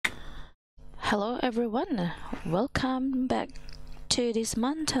Hello everyone, welcome back to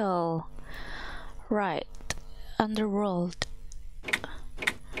Dismantle. Right, Underworld.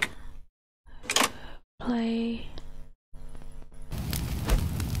 Play.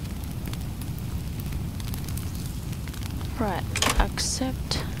 Right,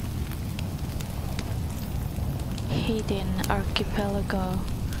 accept. Hidden Archipelago.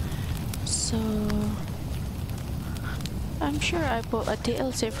 So I'm sure I bought a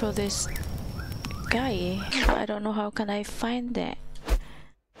DLC for this guy, but I don't know how can I find that.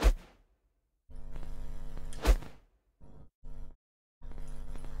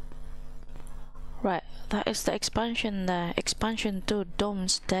 Right, that is the expansion there. Expansion to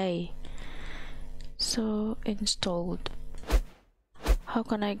Doomsday. So installed. How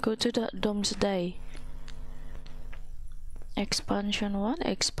can I go to the Doomsday? Expansion 1,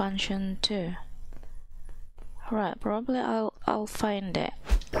 expansion 2. Right, probably I'll find it.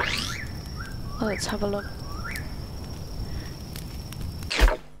 Let's have a look.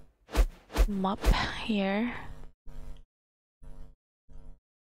 Map here.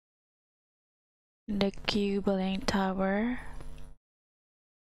 The Cubeling Tower.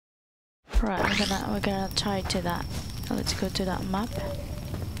 Right, we're gonna try to that. Let's go to that map.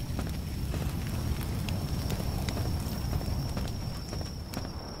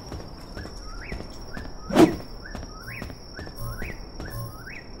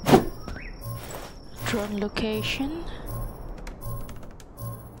 Drone location.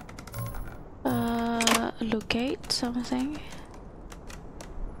 Locate something.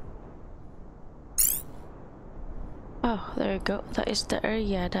 Oh, there you go. That is the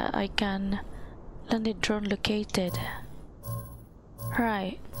area that I can land the drone located.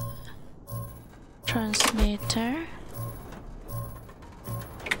 Right. Transmitter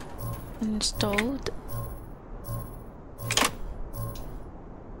installed.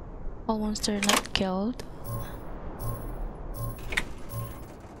 All monsters not killed.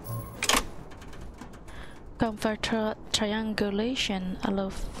 Comfort triangulation, allow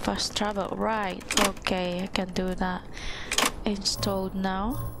fast travel. Right, okay, I can do that. Installed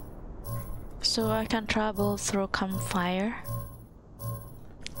now. So I can travel through campfire.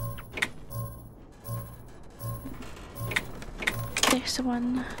 This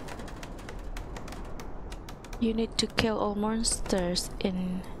one. You need to kill all monsters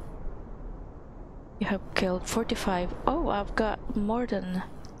in... You have killed 45. Oh, I've got more than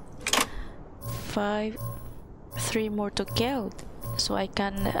 3 more to kill, so I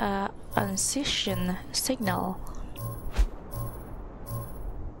can incision signal.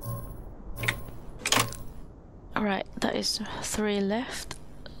 Alright, that is 3 left.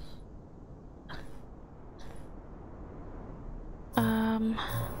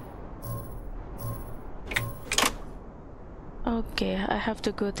 Okay, I have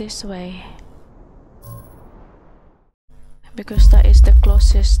to go this way because that is the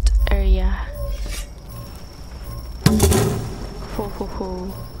closest area. Ho ho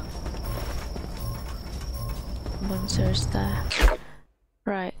ho. Monsters there.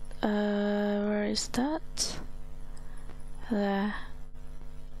 Right, where is that? The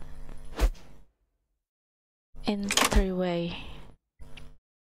entryway.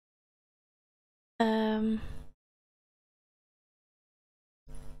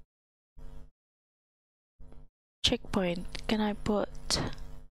 Checkpoint. Can I put?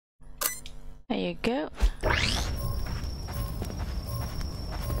 There you go.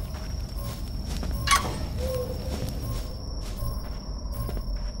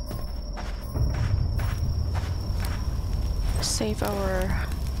 Save our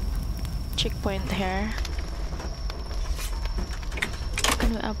checkpoint here.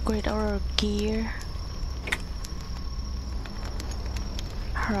 Can we upgrade our gear?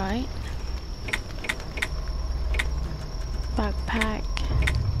 Right. Backpack.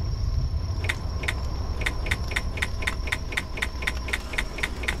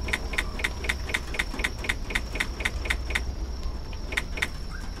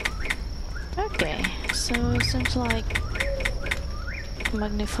 Okay, so it seems like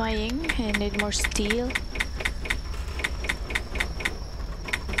magnifying. I need more steel.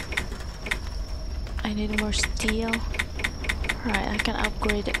 I need more steel. Right, I can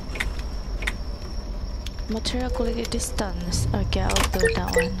upgrade it. Material quality distance. Okay, I'll do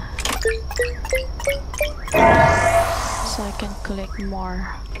that one. So I can collect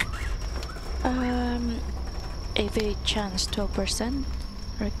more. AV chance 12%.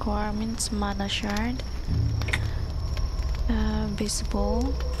 Requirements mana shard.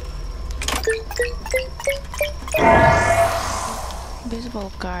 Visible.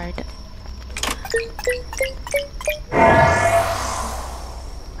 Visible guard.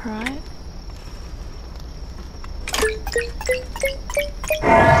 Right. Oh,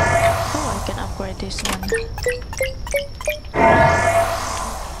 I can upgrade this one.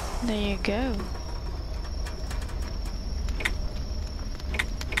 There you go.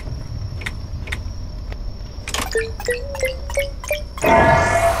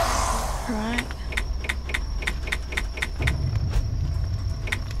 Right.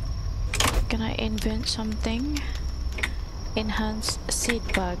 Can I invent something? Enhance seed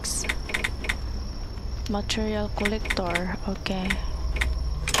bags. Material collector. Okay.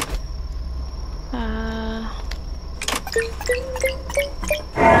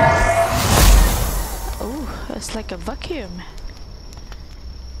 Oh, it's like a vacuum.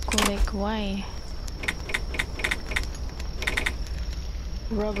 Collect why?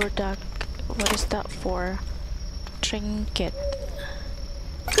 Rubber duck. What is that for? Trinket.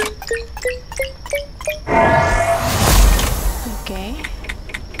 Okay.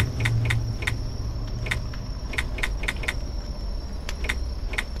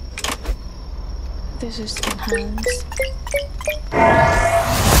 This is enhanced.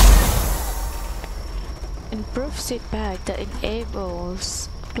 Improved seed bag that enables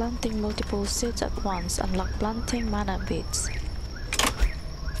planting multiple seeds at once. Unlock planting mana beads.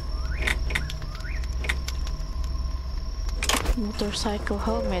 Motorcycle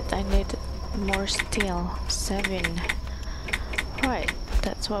helmet. I need more steel. 7. Right,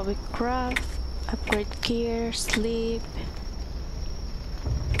 that's what we craft. Upgrade gear, sleep,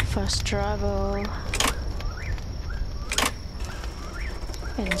 fast travel.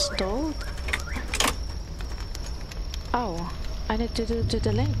 Installed. Oh, I need to do to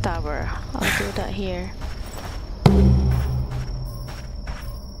the link tower. I'll do that here.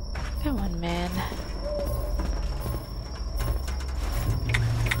 Come on, man.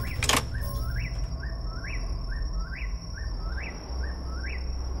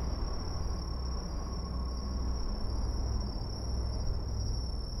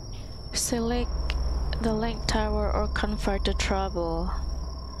 Select the link tower or convert to travel.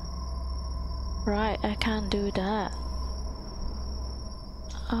 Right, I can't do that.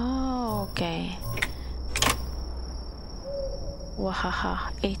 Oh, okay.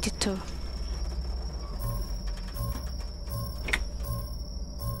 Wahaha, 82.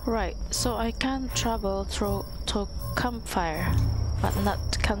 Right, so I can travel through to campfire, but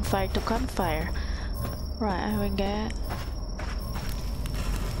not campfire to campfire. Right, I will get.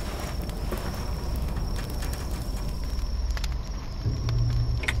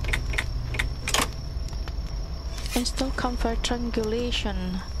 Install comfort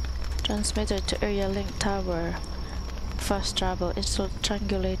triangulation transmitter to area link tower. Fast travel. Install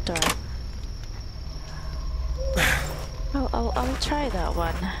triangulator. I'll try that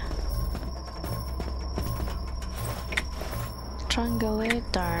one.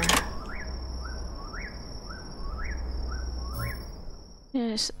 Triangulator.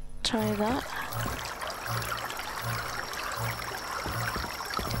 Yes, try that.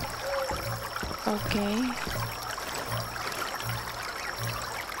 Okay.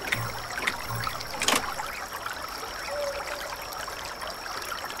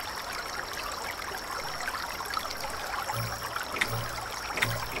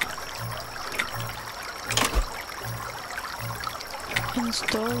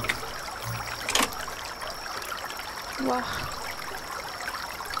 Install. Wow.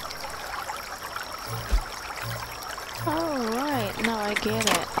 Alright, now I get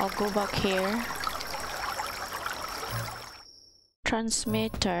it. I'll go back here.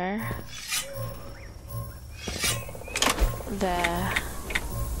 Transmitter. There.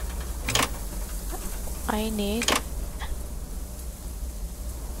 I need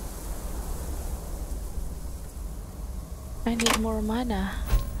more mana.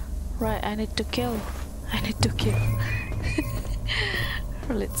 Right, I need to kill.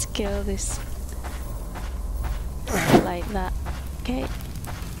 Let's kill this. Like that. Okay.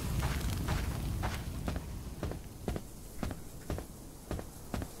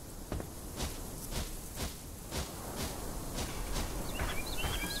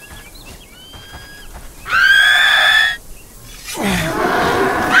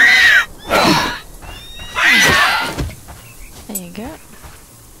 There you go.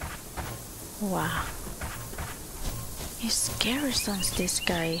 Wow. He scary sounds, this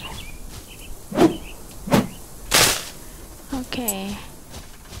guy. Okay.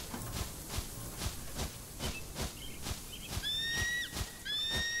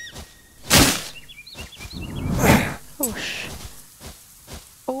 Oosh.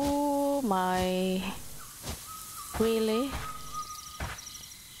 Oh my. Really?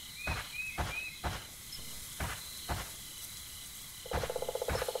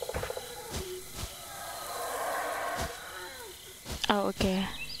 Oh, okay.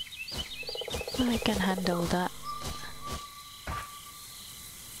 I can handle that.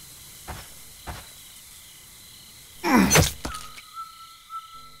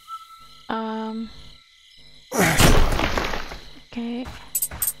 Okay.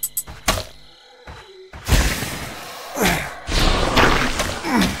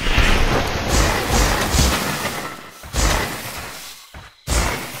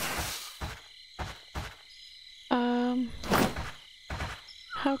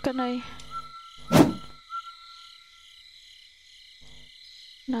 How can I?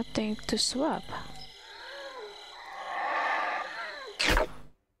 Nothing to swap.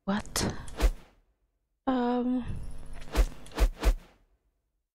 What?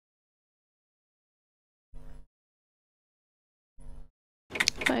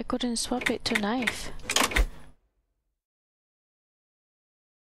 But I couldn't swap it to knife.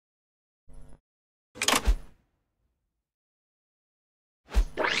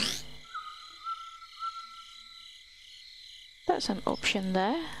 That's an option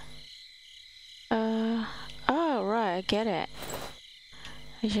there. Oh right, I get it.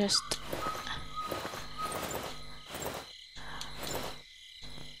 I just...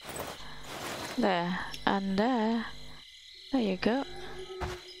 There, and there. There you go.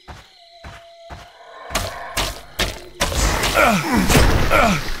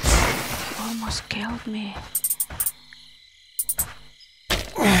 Almost killed me.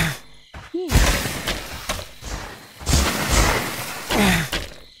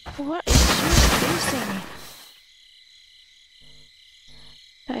 What is she facing?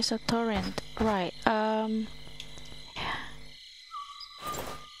 That is a torrent. Right,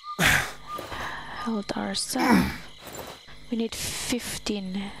 Held ourselves. We need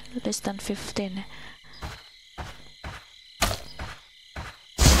 15, less than 15.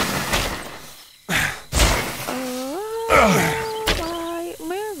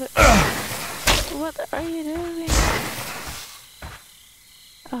 What are you doing?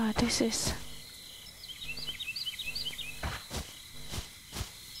 Ah, this is...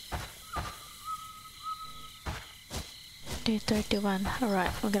 Day 31.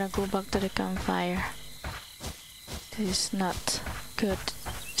 Alright, we're gonna go back to the campfire. This is not good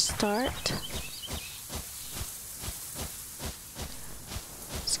start.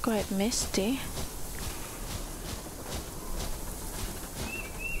 It's quite misty.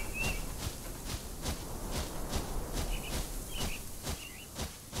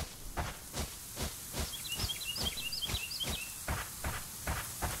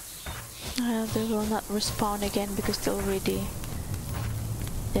 They will not respawn again because they're already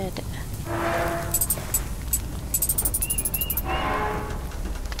dead.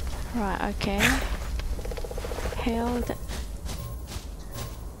 Right, okay. Held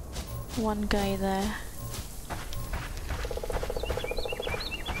one guy there.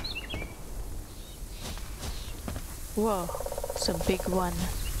 Whoa, it's a big one.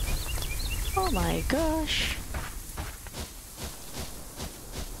 Oh my gosh.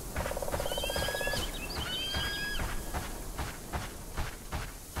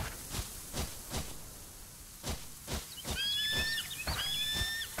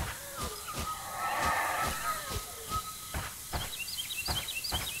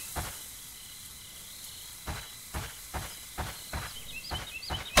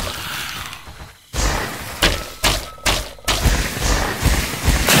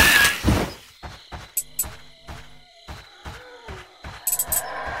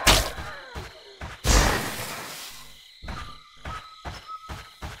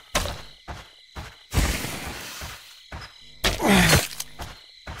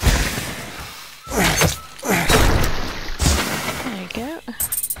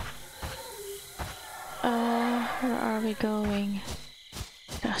 Where are we going?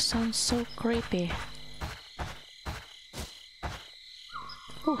 That sounds so creepy.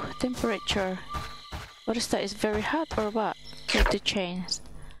 Oh, temperature. What is that? Is very hot or what? Need to change.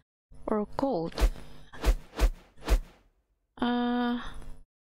 Or cold?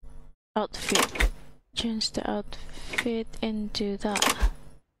 Outfit. Change the outfit into that.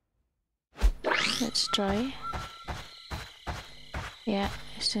 Let's try. Yeah,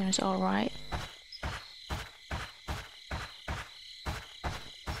 it seems alright.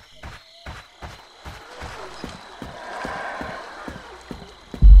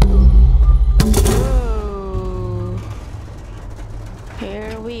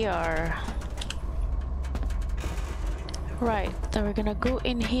 Here we are. Right, then we're gonna go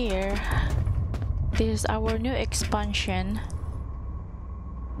in here. This is our new expansion,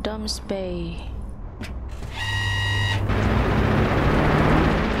 Doomsday.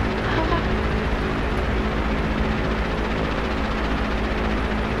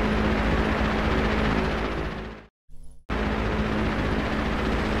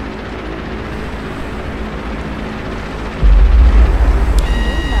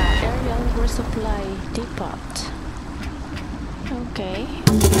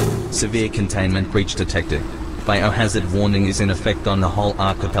 Severe containment breach detected. Biohazard warning is in effect on the whole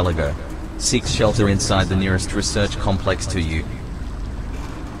archipelago. Seek shelter inside the nearest research complex to you.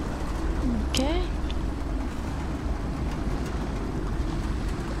 Okay.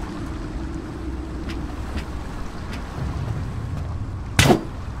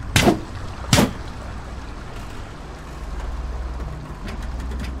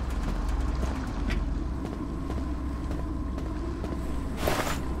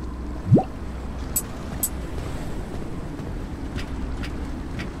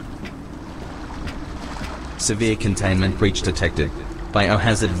 Severe containment breach detected.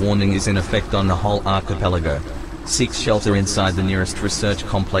 Biohazard warning is in effect on the whole archipelago. Seek shelter inside the nearest research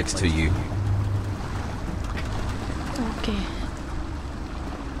complex to you. Okay.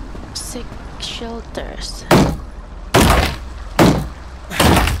 Seek shelters.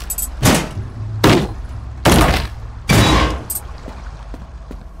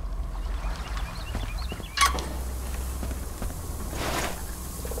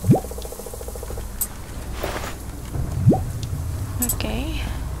 Okay.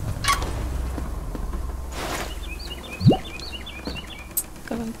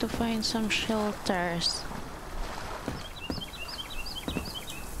 Going to find some shelters.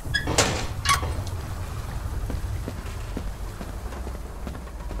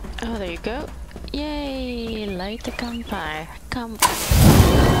 Oh, there you go. Yay! Light the campfire.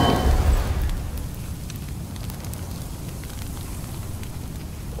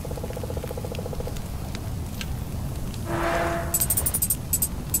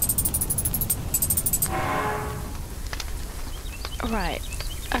 Right.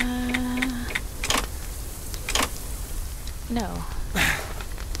 No.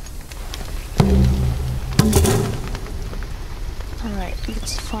 Alright,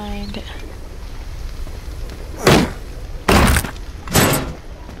 let's find...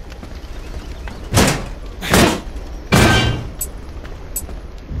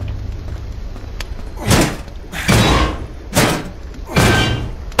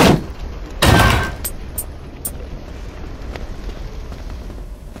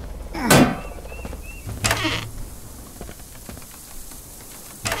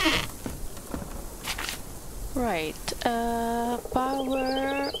 Right,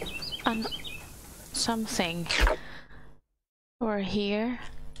 power and something. We're here.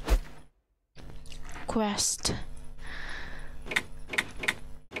 Quest.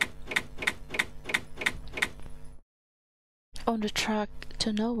 On the track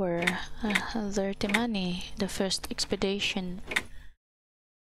to nowhere. Dirty money. The first expedition.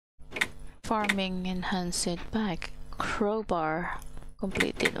 Farming enhanced back. Crowbar.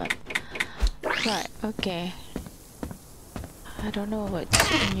 Completed one. Right, okay. I don't know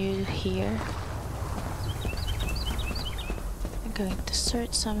what's new here. I'm going to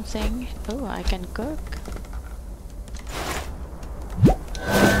search something. Oh, I can cook.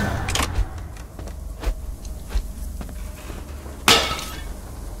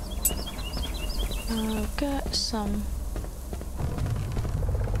 I've got some.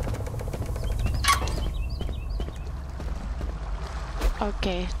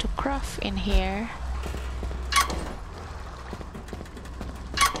 Okay, to craft in here.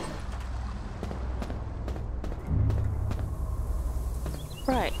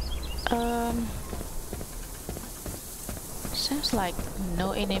 Right. Seems like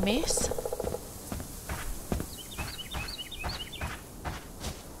no enemies.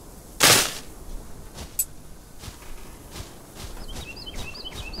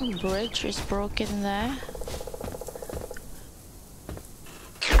 The bridge is broken there.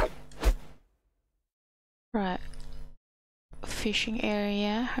 Right. Fishing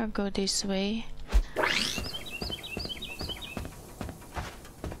area. I'll go this way.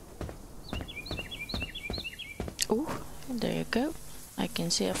 Oh, there you go. I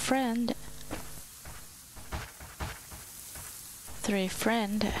can see a friend. 3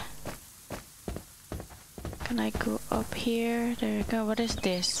 friend. Can I go up here? There you go. What is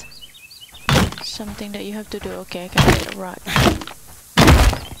this? Something that you have to do. Okay, I can get a rock.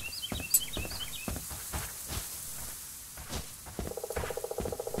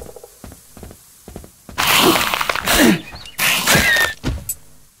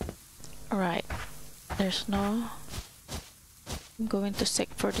 Alright. There's no... I'm going to seek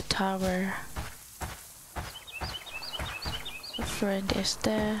for the tower. A friend is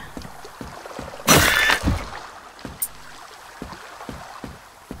there.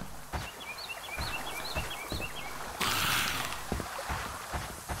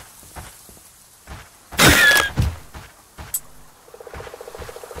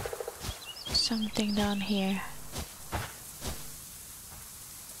 Something down here.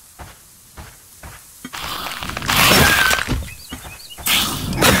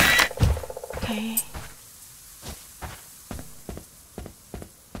 Okay.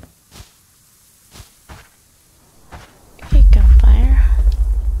 Okay, campfire.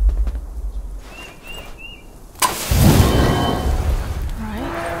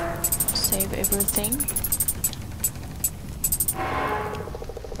 Right. Save everything.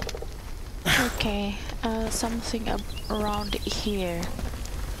 Okay, something around here.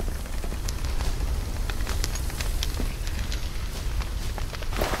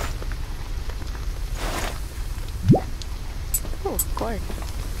 Oh, gourd.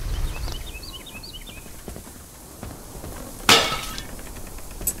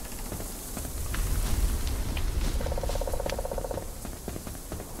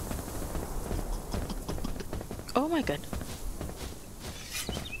 Oh my god.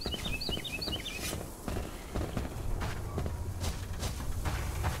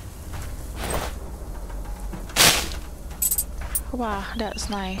 Wow, that's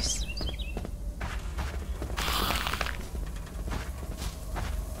nice.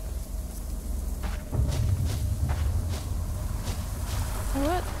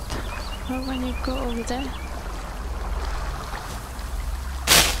 What? Well, when you go over there?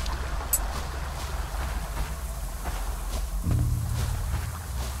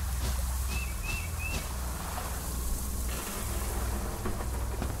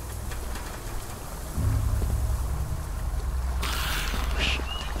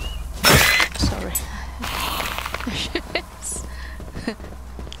 Sorry.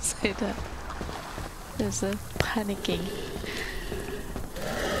 Say that. There's a panicking.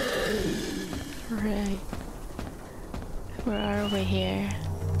 Right. Where are we here?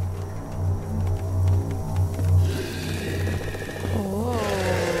 Oh.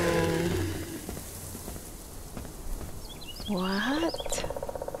 What?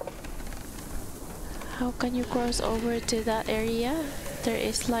 How can you cross over to that area? There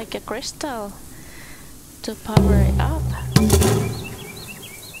is like a crystal to power it up.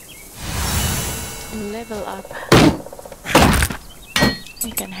 Level up.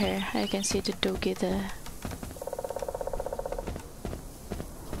 I can see the doggy there.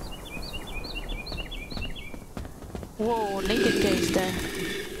 Whoa, naked guy is there.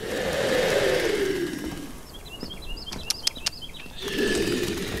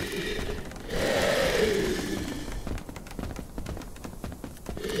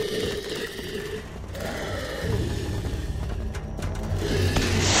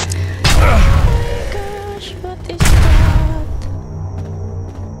 Gosh, what is that?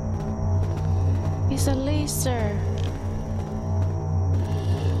 It's a laser.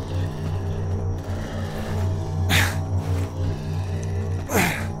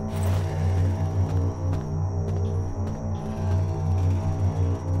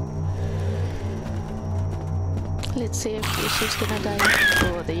 Let's see if she's gonna die.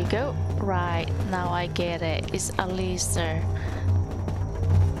 Oh, there you go. Right, now I get it. It's a laser.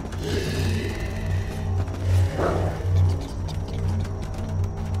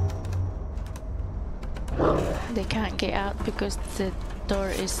 They can't get out because the door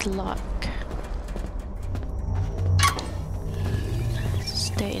is locked.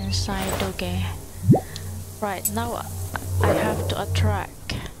 Stay inside, okay. Right, now I have to attract.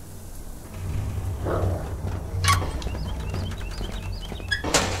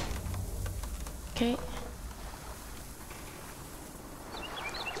 Okay.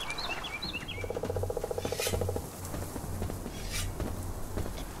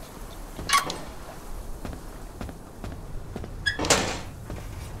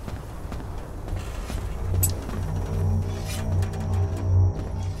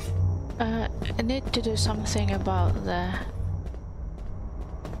 I need to do something about the...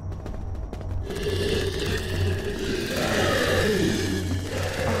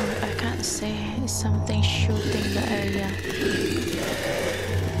 Oh, I can't see. It's something shooting the area.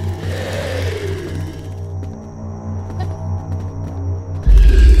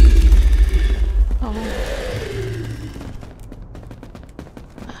 Oh.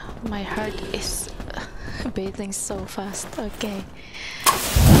 My heart is beating so fast. Okay.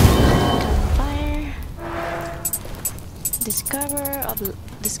 Campfire.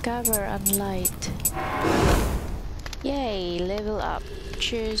 Discover and light. Yay, level up.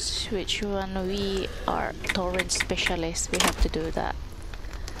 Choose which one. We are torrent specialists. We have to do that.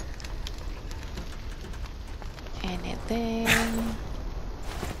 Anything.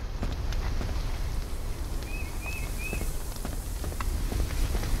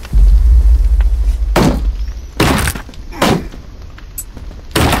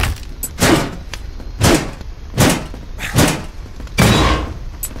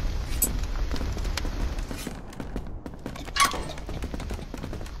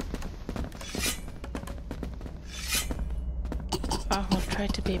 try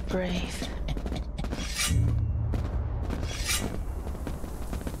to be brave.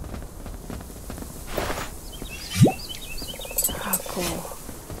 Ah, cool.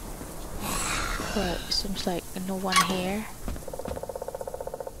 But it seems like no one here.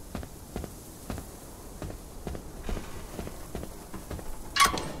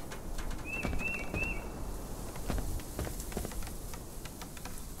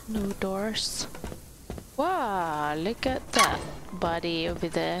 No doors. Wow, look at that body over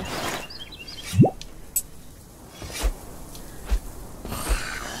there.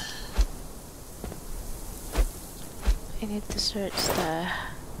 I need to search the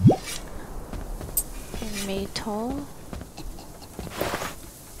inmate hall.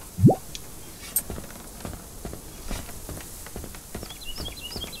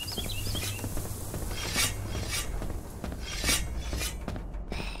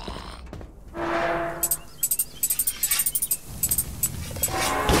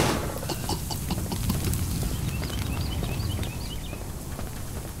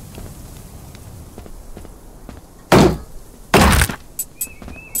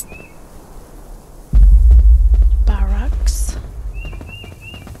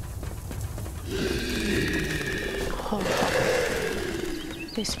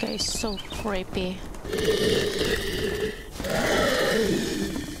 This guy is so creepy.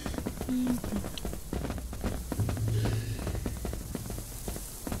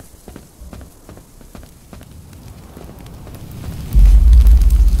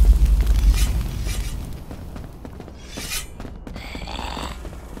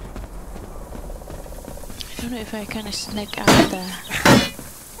 I don't know if I can sneak out there.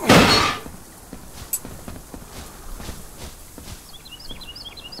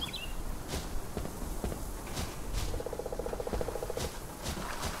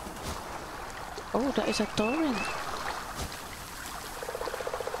 Oh, that is a torrent.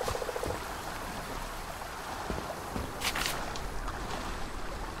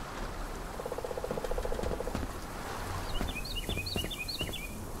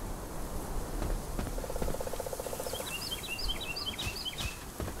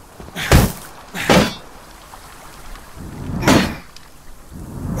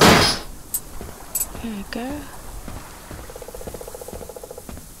 Here we go.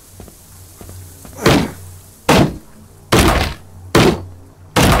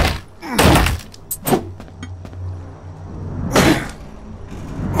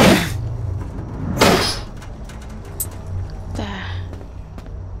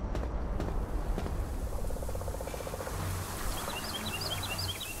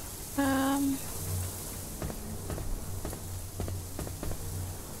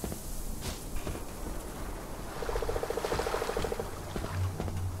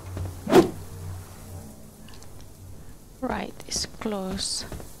 Right, it's close.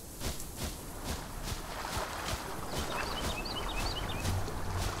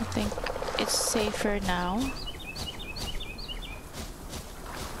 I think it's safer now.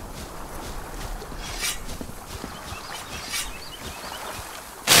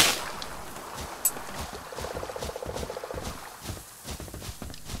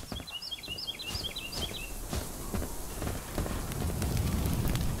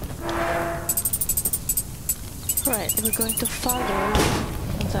 Right, we're going to follow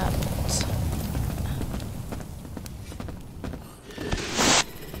that.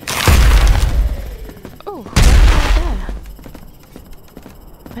 Oh, what's there?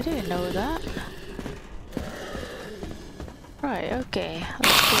 I didn't know that. Right, okay,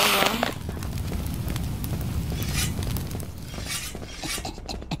 let's go around.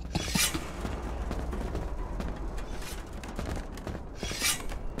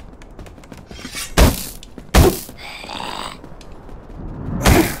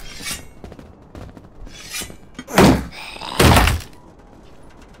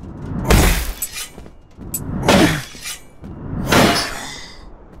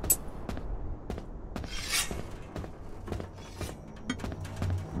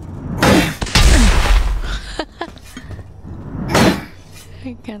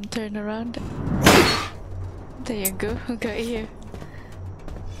 I can turn around. There you go, got you.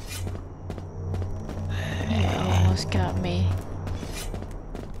 You almost got me.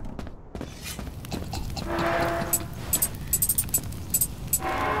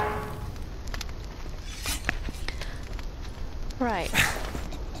 Right.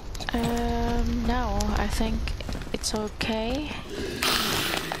 Now I think it's okay.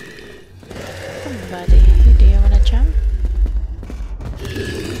 Come on, buddy. Do you wanna jump?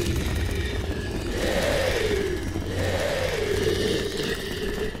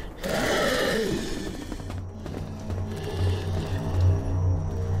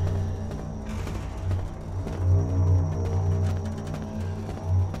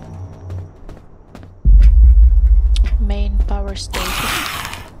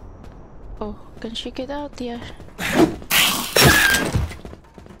 Can she get out there?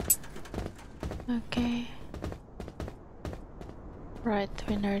 Okay. Right,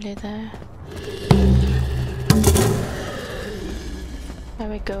 we're nearly there. There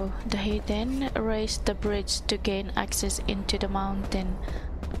we go. The hidden raise the bridge to gain access into the mountain.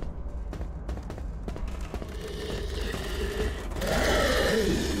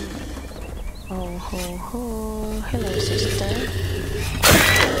 Oh ho ho. Hello sister.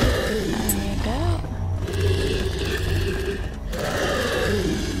 There you go.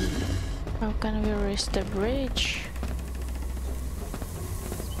 How can we raise the bridge?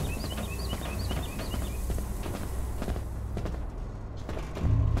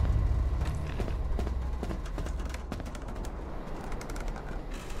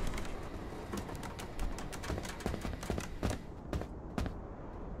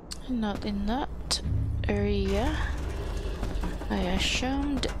 Not in that area. I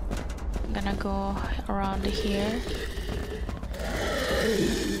assumed. I'm gonna go around here.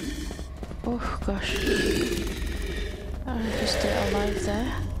 Oh gosh. He's still alive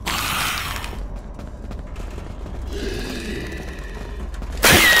there.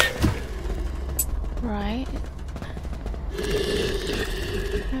 Right.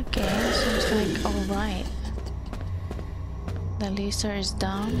 Okay, seems like alright. The laser is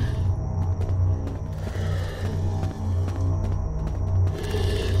down.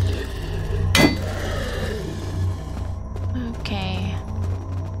 Okay.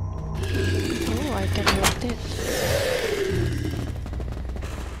 Oh, I can lift it.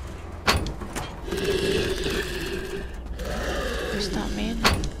 Does that mean?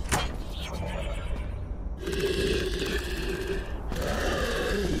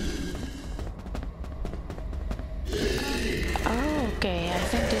 Oh, okay, I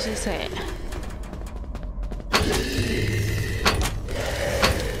think this is it.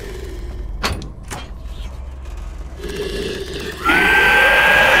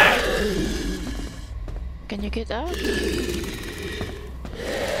 Can you get out?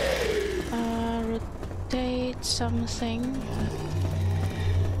 Rotate something.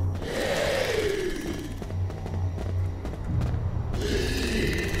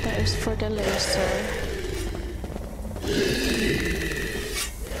 That is for the laser.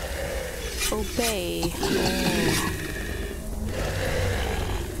 Obey. Oh.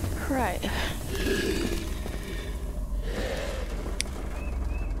 Right.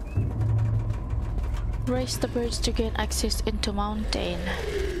 Raise the birds to gain access into mountain.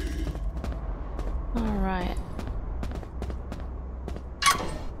 Alright.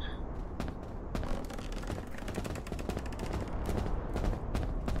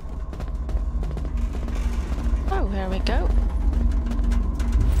 Oh, here we go.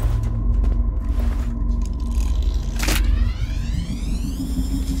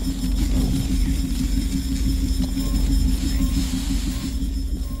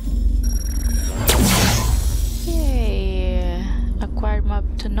 Yay! Acquired map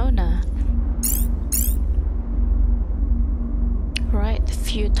to Nona. Right,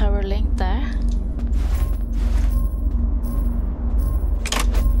 few tower link there.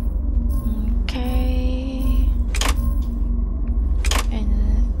 Okay.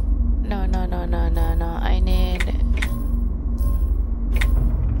 And no, I need.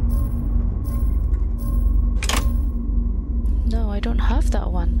 No, I don't have that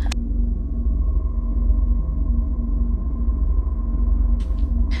one.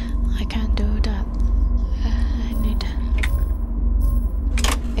 I can't do that. I need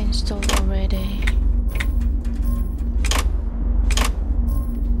installed already.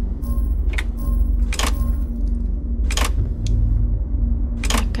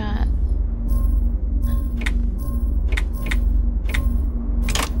 I can't.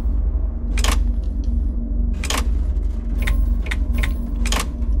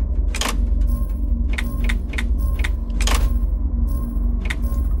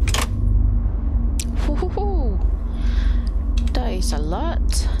 Woohoo! That is a lot.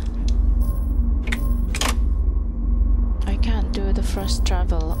 I can't do the first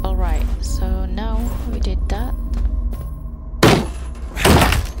travel. Alright, so now we did that.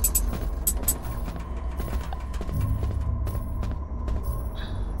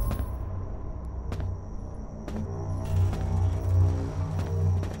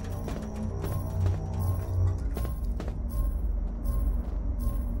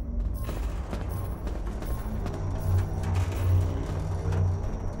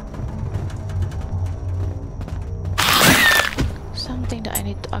 Something that I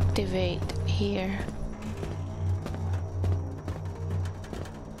need to activate here.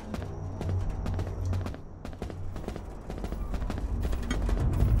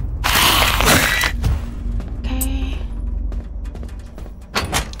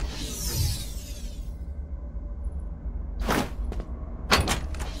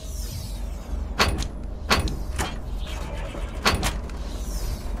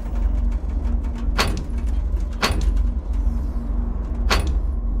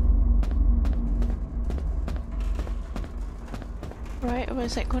 Right,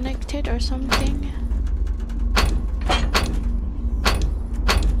 was it connected or something?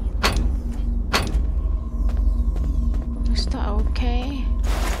 Is that okay?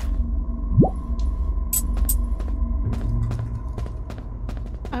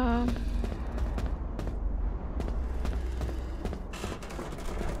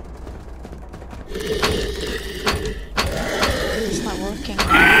 It's not working.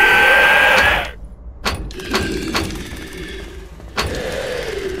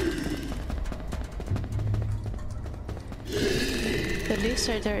 The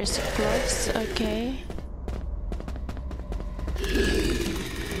lizard there is close, okay.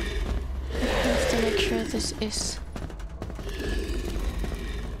 I have to make sure this is...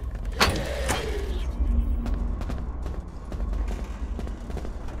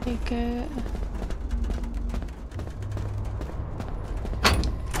 Okay.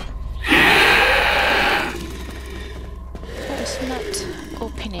 It's not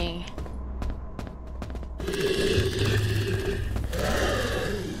opening.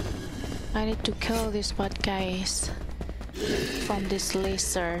 I need to kill these bad guys from this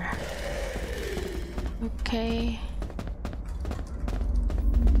laser. Okay.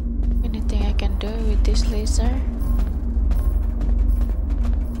 Anything I can do with this laser?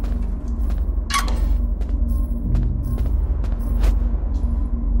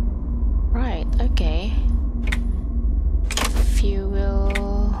 Right, okay. Fuel.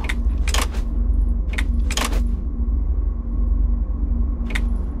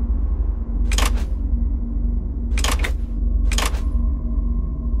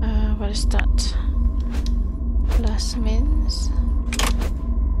 What is that? Plus means.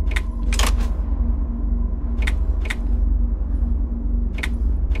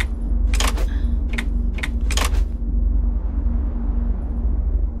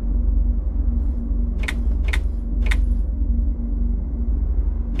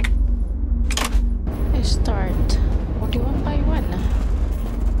 Start. Only one by one.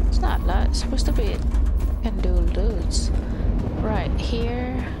 It's not that. It's supposed to be. Can do loads. Right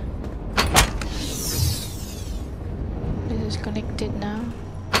here. This is connected now.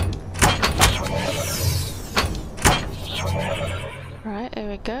 Right, there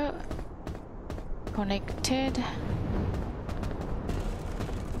we go. Connected.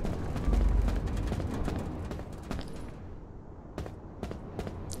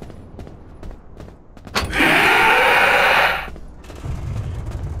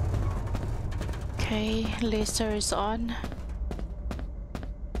 Okay, laser is on.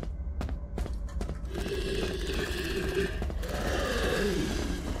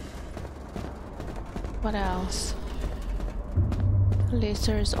 What else?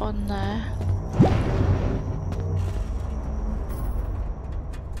 Laser is on there.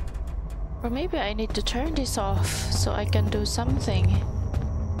 Or maybe I need to turn this off so I can do something.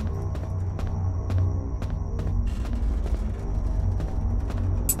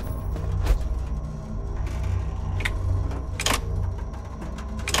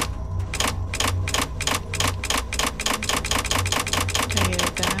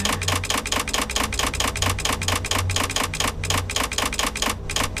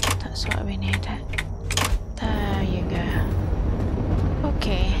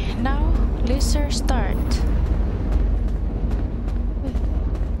 Start.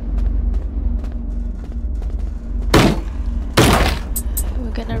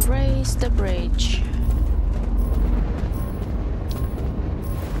 We're gonna raise the bridge.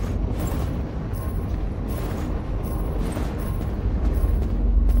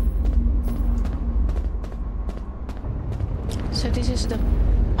 So this is the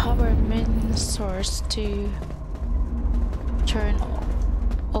power main source to turn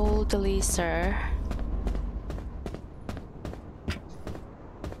all the laser.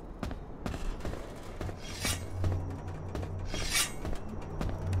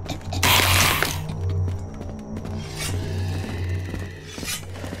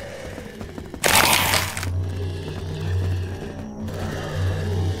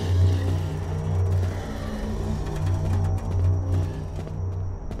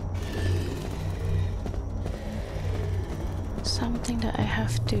 Something that I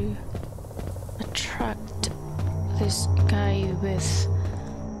have to attract this guy with.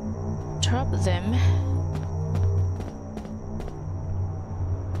 Drop them.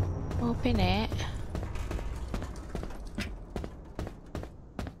 Open it.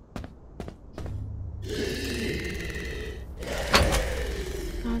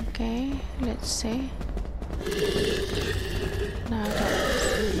 Okay, let's see. Now that's...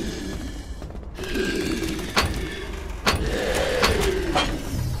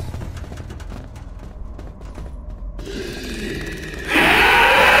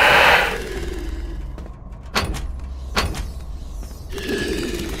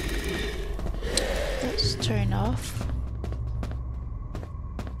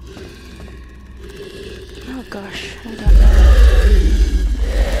 gosh, I don't know.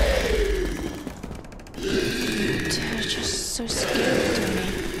 They're just so scary to me.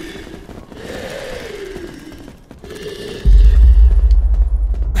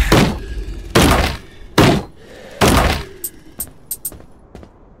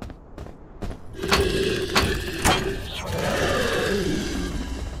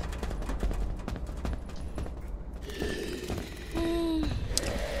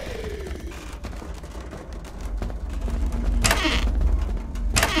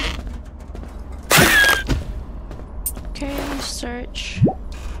 Search.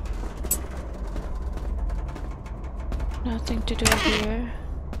 Nothing to do here.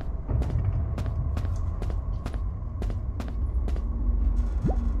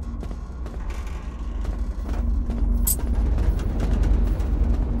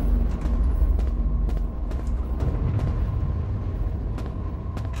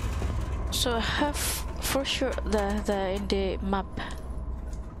 So I have for sure the in the map.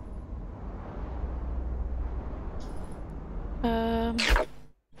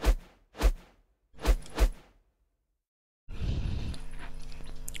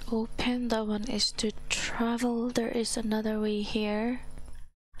 Open, that one is to travel. There is another way here.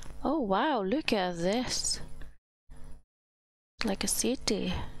 Oh wow, look at this. Like a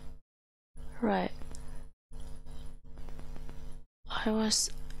city. Right. I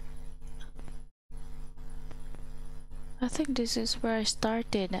think this is where I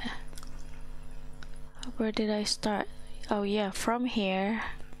started. Where did I start? Oh yeah, from here.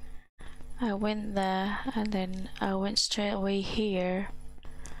 I went there and then I went straight away here.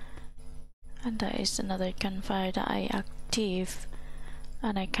 And that is another campfire that I active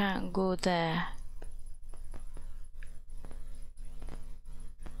and I can't go there.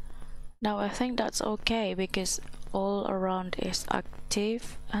 Now I think that's okay because all around is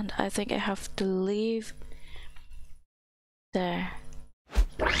active and I think I have to leave there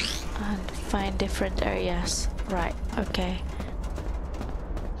and find different areas. Right, okay.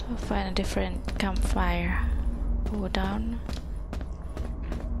 So find a different campfire. Go down.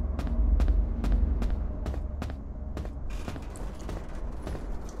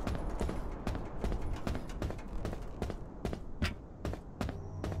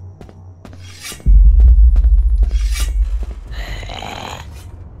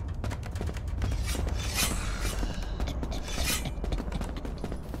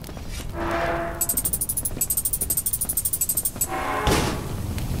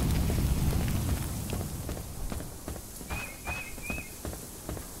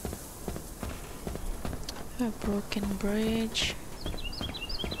 A broken bridge.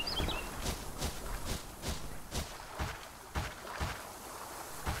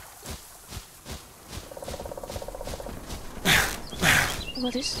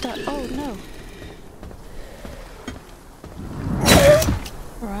 What is that? Oh no.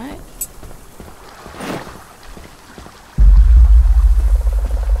 Right.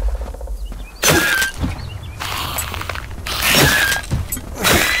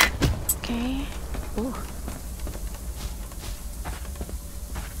 Okay. Ooh.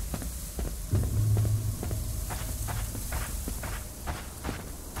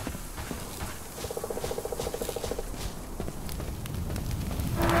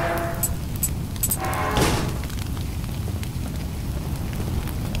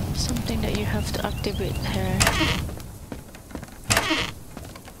 Something that you have to activate here.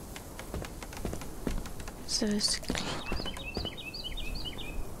 So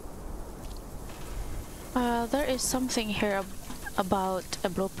there is something here about a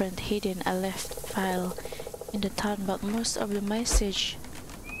blueprint hidden. I left file in the town, but most of the message.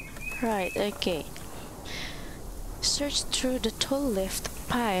 Right, okay. Search through the tool lift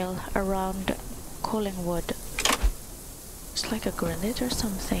pile around Collingwood. It's like a grenade or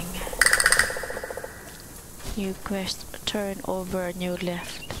something. New quest, turn over new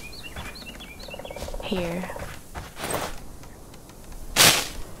left. Here.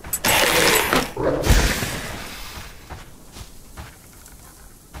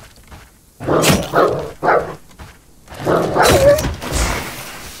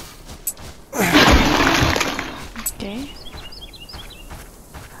 Okay.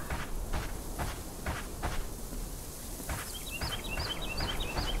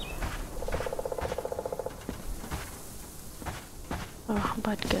 Oh,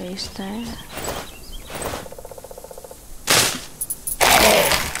 bad guy is there.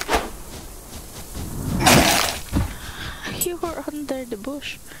 You were under the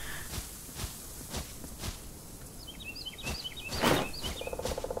bush.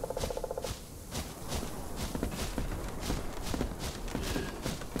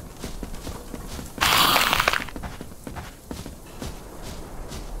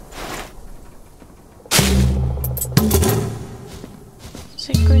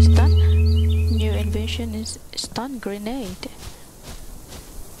 mission is stun grenade.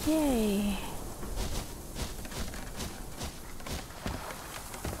 Yay!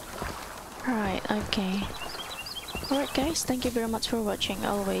 Right, okay. Alright guys, thank you very much for watching.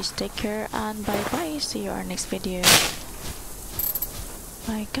 Always take care and bye bye. See you on our next video.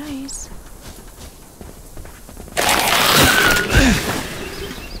 Bye guys.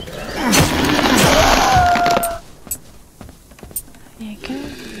 There you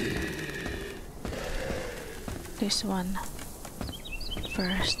go. This one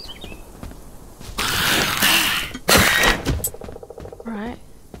first. Right.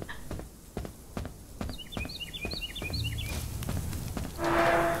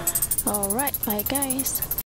 Alright, bye guys.